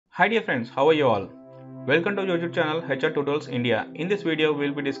Hi dear friends, how are you all? Welcome to YouTube channel HR Tutorials India. In this video, we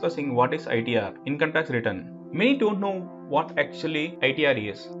will be discussing what is ITR, income tax return. Many don't know what actually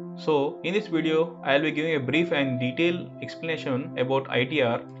ITR is. So in this video, I will be giving a brief and detailed explanation about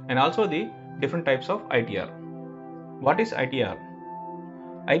ITR and also the different types of ITR. What is ITR?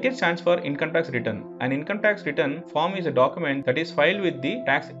 ITR stands for income tax return. An income tax return form is a document that is filed with the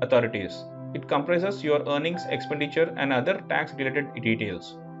tax authorities. It comprises your earnings, expenditure and other tax related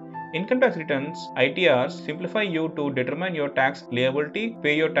details. Income tax returns (ITRs) simplify you to determine your tax liability,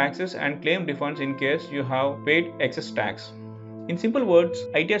 pay your taxes and claim refunds in case you have paid excess tax. In simple words,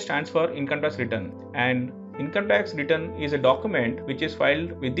 ITR stands for income tax return, and income tax return is a document which is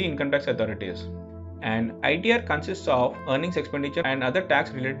filed with the income tax authorities. And ITR consists of earnings, expenditure and other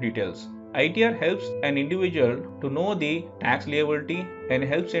tax related details. ITR helps an individual to know the tax liability and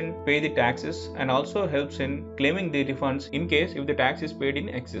helps in pay the taxes and also helps in claiming the refunds in case if the tax is paid in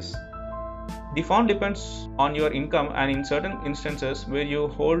excess. The form depends on your income and in certain instances where you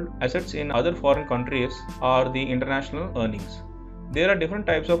hold assets in other foreign countries or the international earnings. There are different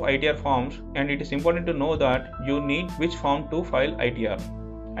types of ITR forms and it is important to know that you need which form to file ITR.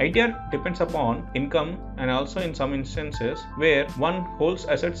 ITR depends upon income and also in some instances where one holds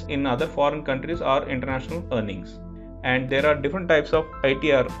assets in other foreign countries or international earnings. And there are different types of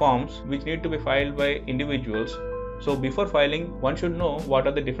ITR forms which need to be filed by individuals. So before filing, one should know what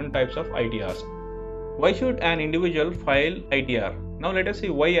are the different types of ITRs. Why should an individual file ITR? Now let us see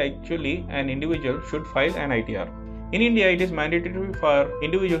why actually an individual should file an ITR. In India, it is mandatory for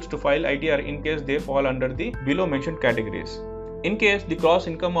individuals to file ITR in case they fall under the below mentioned categories. In case the gross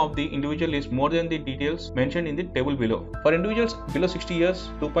income of the individual is more than the details mentioned in the table below. For individuals below 60 years,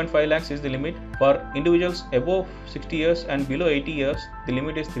 2.5 lakhs is the limit. For individuals above 60 years and below 80 years, the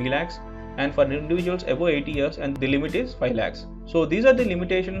limit is 3 lakhs. And for individuals above 80 years and the limit is 5 lakhs. So these are the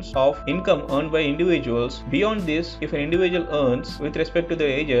limitations of income earned by individuals. Beyond this, if an individual earns with respect to their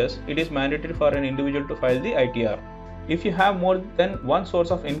ages, it is mandatory for an individual to file the ITR. If you have more than one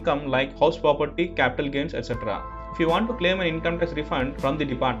source of income like house property, capital gains, etc. If you want to claim an income tax refund from the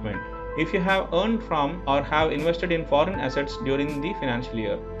department, if you have earned from or have invested in foreign assets during the financial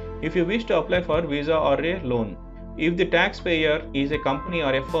year, if you wish to apply for visa or a loan, if the taxpayer is a company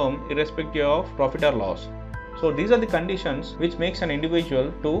or a firm irrespective of profit or loss. So these are the conditions which makes an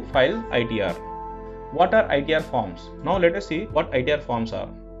individual to file ITR. What are ITR forms? Now let us see what ITR forms are.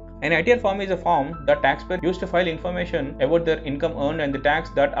 An ITR form is a form that taxpayer used to file information about their income earned and the tax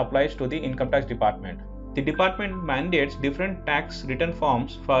that applies to the income tax department. The department mandates different tax return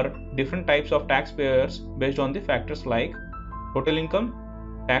forms for different types of taxpayers based on the factors like total income,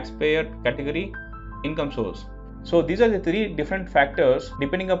 taxpayer category, income source. So these are the three different factors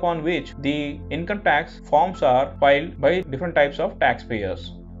depending upon which the income tax forms are filed by different types of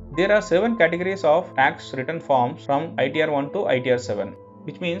taxpayers. There are 7 categories of tax return forms from ITR-1 to ITR-7,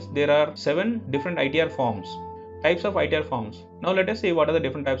 which means there are 7 different ITR forms. Types of ITR forms. Now let us see what are the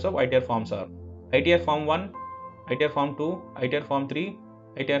different types of ITR forms are. ITR Form 1, ITR Form 2, ITR Form 3,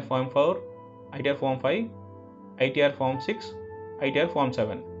 ITR Form 4, ITR Form 5, ITR Form 6, ITR Form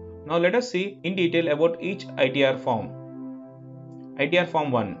 7. Now let us see in detail about each ITR form. ITR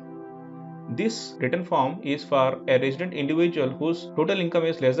Form 1. This written form is for a resident individual whose total income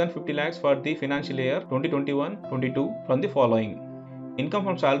is less than 50 lakhs for the financial year 2021-22 from the following: income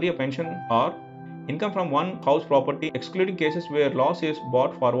from salary or pension, or income from one house property excluding cases where loss is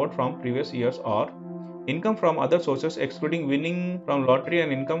brought forward from previous years, or income from other sources excluding winning from lottery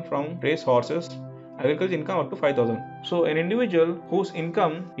and income from race horses, agriculture income up to 5,000. So an individual whose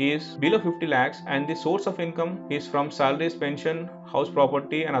income is below 50 lakhs and the source of income is from salaries, pension, house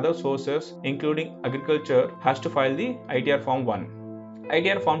property and other sources including agriculture has to file the ITR Form 1.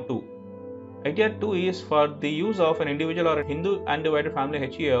 ITR Form 2. ITR 2 is for the use of an individual or a Hindu undivided family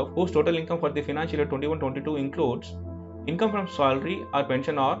HUF whose total income for the financial year 21-22 includes income from salary or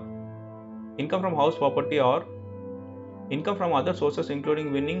pension, or income from house property, or income from other sources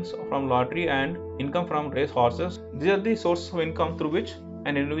including winnings from lottery and income from race horses. These are the sources of income through which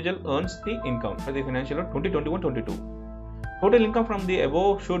an individual earns the income for the financial year 2021-22. Total income from the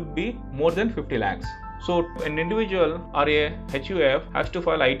above should be more than 50 lakhs. So an individual or a HUF has to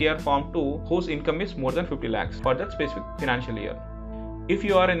file ITR Form 2 whose income is more than 50 lakhs for that specific financial year. If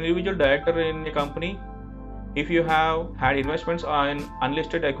you are an individual director in a company, if you have had investments on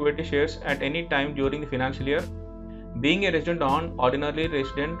unlisted equity shares at any time during the financial year, being a resident on ordinary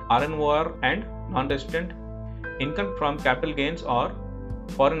resident, RNOR and non-resident, income from capital gains or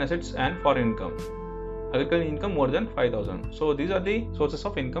foreign assets and foreign income, agricultural income more than 5,000. So these are the sources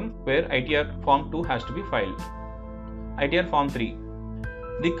of income where ITR Form 2 has to be filed. ITR Form 3.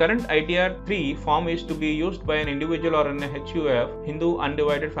 The current ITR-3 form is to be used by an individual or an HUF, Hindu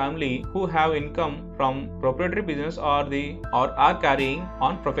undivided family, who have income from proprietary business or are carrying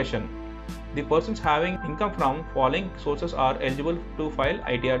on profession. The persons having income from following sources are eligible to file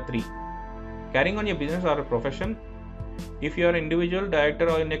ITR-3. Carrying on a business or a profession: if you are an individual director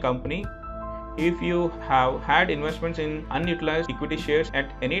or in a company, if you have had investments in unutilized equity shares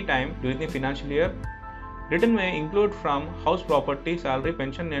at any time during the financial year. Return may include from house property, salary,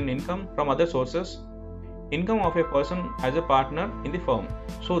 pension and income from other sources, income of a person as a partner in the firm.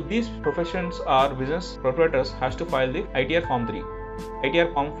 So these professions or business proprietors has to file the ITR Form 3.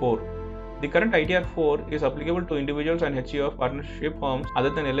 ITR Form 4. The current ITR 4 is applicable to individuals and HUF partnership firms other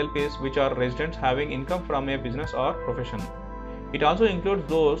than LLPs which are residents having income from a business or profession. It also includes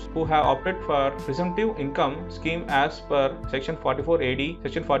those who have opted for presumptive income scheme as per Section 44 AD,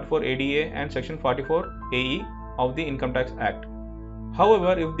 Section 44 ADA and Section 44 AE of the Income Tax Act.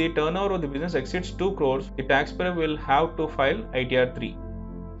 However, if the turnover of the business exceeds 2 crores, the taxpayer will have to file ITR 3.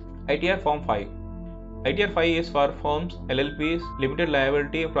 ITR Form 5. ITR 5 is for firms, LLPs, limited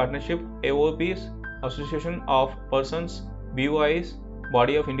liability partnership, AOPs, association of persons, BOIs,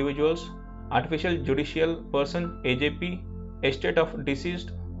 body of individuals, artificial judicial person, AJP, estate of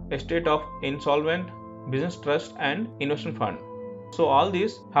deceased, estate of insolvent, business trust and investment fund. So all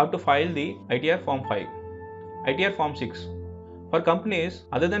these have to file the ITR Form 5. ITR Form 6. For companies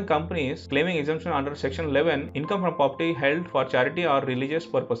other than companies claiming exemption under Section 11, income from property held for charity or religious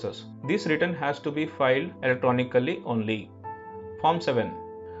purposes. This return has to be filed electronically only. Form 7.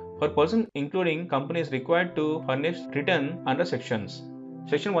 For persons including companies required to furnish return under sections.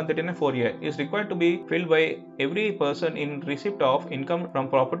 Section 139(4)(a) is required to be filled by every person in receipt of income from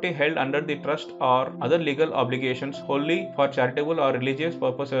property held under the trust or other legal obligations wholly for charitable or religious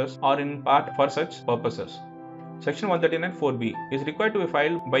purposes or in part for such purposes. Section 139(4)(b) is required to be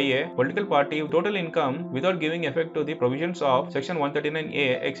filed by a political party with total income without giving effect to the provisions of Section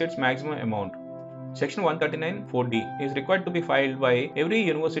 139(a) exceeds maximum amount. Section 139(4)(d) is required to be filed by every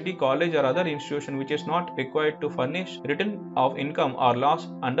university, college or other institution which is not required to furnish return of income or loss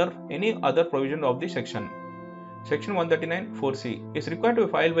under any other provision of the section. Section 139(4)(c) is required to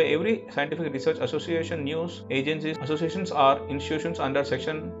be filed by every scientific research association, news agencies, associations or institutions under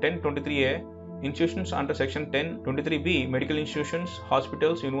Section 1023(a), institutions under Section 1023(b), medical institutions,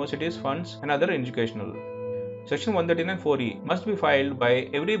 hospitals, universities, funds and other educational. Section 139(4)(e) must be filed by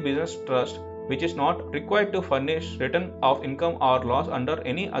every business trust which is not required to furnish return of income or loss under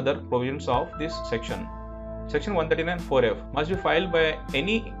any other provisions of this section. Section 139(4)(f) must be filed by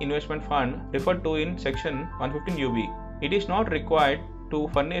any investment fund referred to in Section 115 UB. It is not required to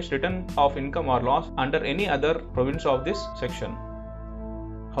furnish return of income or loss under any other provisions of this section.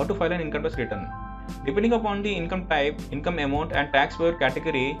 How to file an income tax return? Depending upon the income type, income amount and taxpayer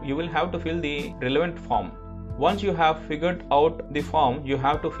category, you will have to fill the relevant form. Once you have figured out the form you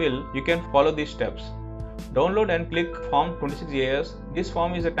have to fill, you can follow these steps. Download and click Form 26AS. This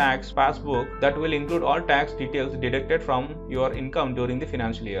form is a tax passbook that will include all tax details deducted from your income during the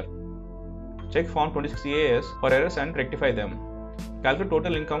financial year. Check Form 26AS for errors and rectify them. Calculate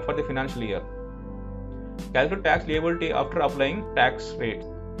total income for the financial year. Calculate tax liability after applying tax rates.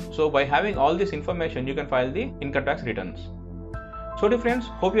 So by having all this information, you can file the income tax returns. So dear friends,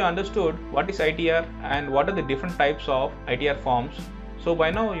 hope you understood what is ITR and what are the different types of ITR forms. So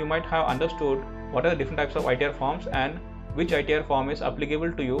by now you might have understood what are the different types of ITR forms and which ITR form is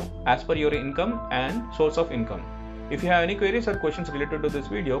applicable to you as per your income and source of income. If you have any queries or questions related to this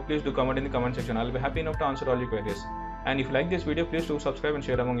video, please do comment in the comment section. I'll be happy enough to answer all your queries. And if you like this video, please do subscribe and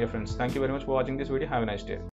share among your friends. Thank you very much for watching this video. Have a nice day.